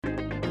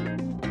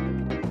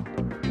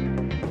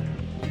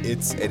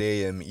It's 8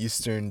 a.m.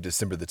 Eastern,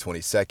 December the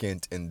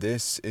 22nd, and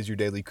this is your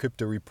daily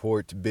crypto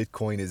report.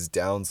 Bitcoin is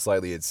down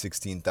slightly at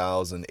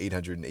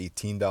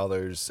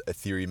 $16,818.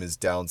 Ethereum is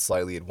down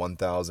slightly at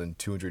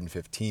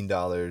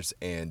 $1,215,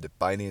 and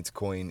Binance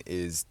Coin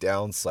is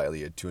down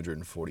slightly at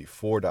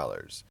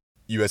 $244.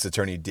 U.S.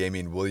 Attorney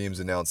Damian Williams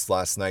announced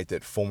last night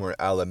that former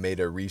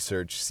Alameda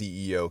Research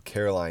CEO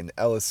Caroline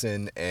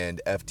Ellison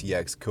and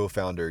FTX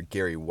co-founder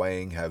Gary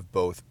Wang have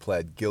both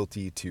pled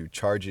guilty to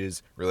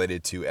charges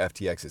related to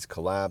FTX's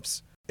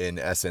collapse. In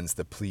essence,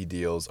 the plea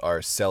deals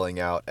are selling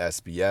out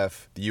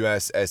SBF. The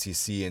U.S.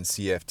 SEC and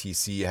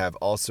CFTC have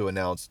also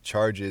announced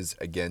charges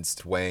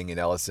against Wang and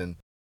Ellison.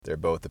 They're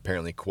both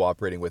apparently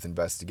cooperating with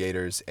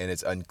investigators, and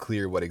it's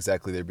unclear what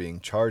exactly they're being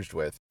charged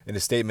with. In a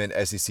statement,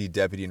 SEC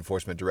Deputy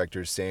Enforcement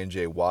Director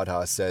Sanjay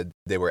Wadhwa said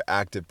they were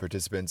active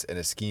participants in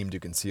a scheme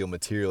to conceal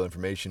material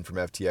information from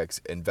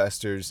FTX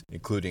investors,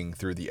 including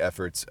through the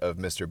efforts of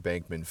Mr.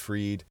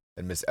 Bankman-Fried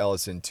and Ms.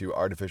 Ellison to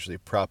artificially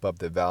prop up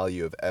the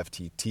value of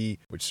FTT,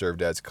 which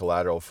served as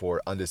collateral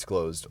for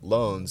undisclosed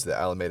loans that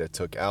Alameda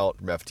took out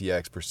from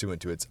FTX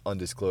pursuant to its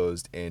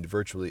undisclosed and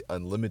virtually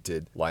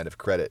unlimited line of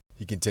credit.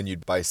 He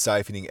continued, by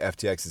siphoning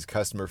FTX's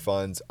customer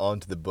funds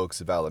onto the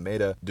books of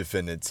Alameda,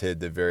 defendants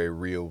hid the very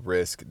real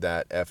risk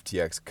that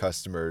FTX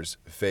customers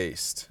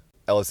faced.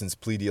 Ellison's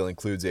plea deal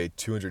includes a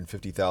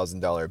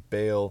 $250,000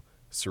 bail,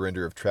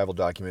 surrender of travel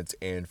documents,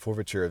 and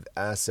forfeiture of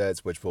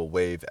assets, which will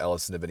waive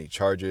Ellison of any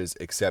charges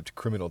except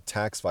criminal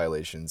tax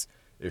violations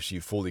if she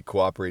fully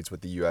cooperates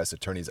with the U.S.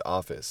 Attorney's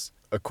Office.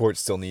 A court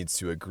still needs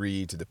to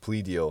agree to the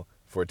plea deal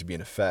for it to be in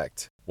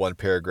effect. One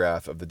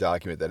paragraph of the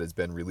document that has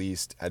been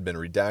released had been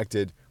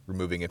redacted,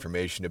 removing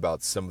information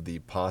about some of the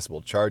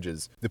possible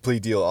charges. The plea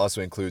deal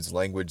also includes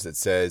language that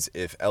says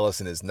if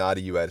Ellison is not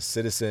a U.S.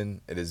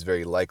 citizen, it is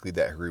very likely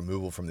that her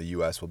removal from the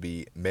U.S. will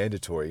be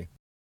mandatory.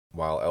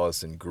 While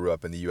Ellison grew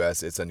up in the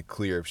U.S., it's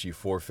unclear if she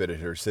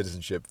forfeited her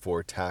citizenship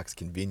for tax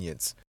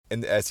convenience.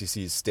 In the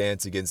SEC's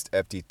stance against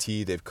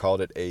FTT, they've called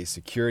it a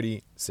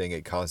security, saying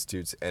it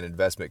constitutes an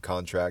investment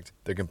contract.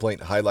 Their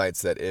complaint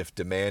highlights that if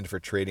demand for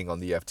trading on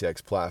the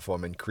FTX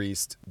platform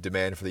increased,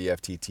 demand for the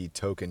FTT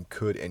token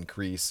could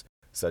increase,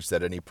 such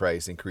that any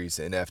price increase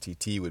in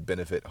FTT would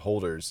benefit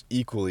holders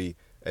equally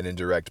and in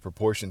direct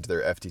proportion to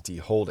their FTT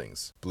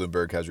holdings.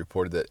 Bloomberg has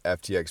reported that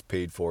FTX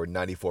paid for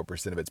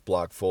 94% of its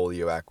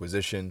Blockfolio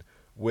acquisition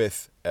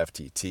with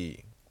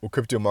FTT. Well,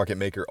 crypto market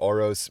maker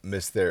Oros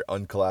missed their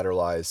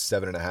uncollateralized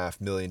 $7.5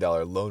 million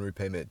loan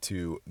repayment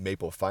to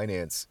Maple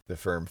Finance. The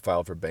firm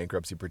filed for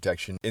bankruptcy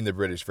protection in the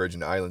British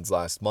Virgin Islands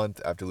last month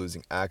after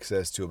losing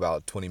access to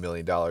about $20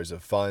 million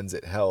of funds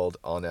it held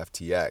on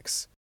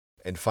FTX.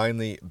 And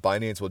finally,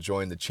 Binance will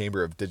join the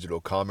Chamber of Digital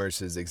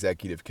Commerce's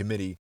executive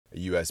committee, a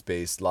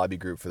U.S.-based lobby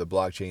group for the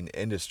blockchain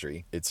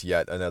industry. It's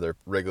yet another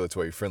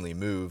regulatory-friendly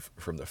move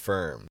from the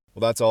firm.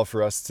 Well, that's all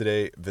for us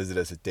today. Visit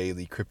us at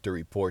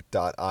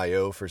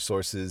dailycryptoreport.io for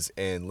sources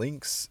and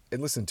links,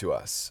 and listen to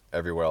us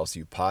everywhere else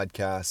you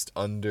podcast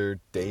under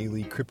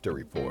Daily Crypto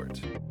Report.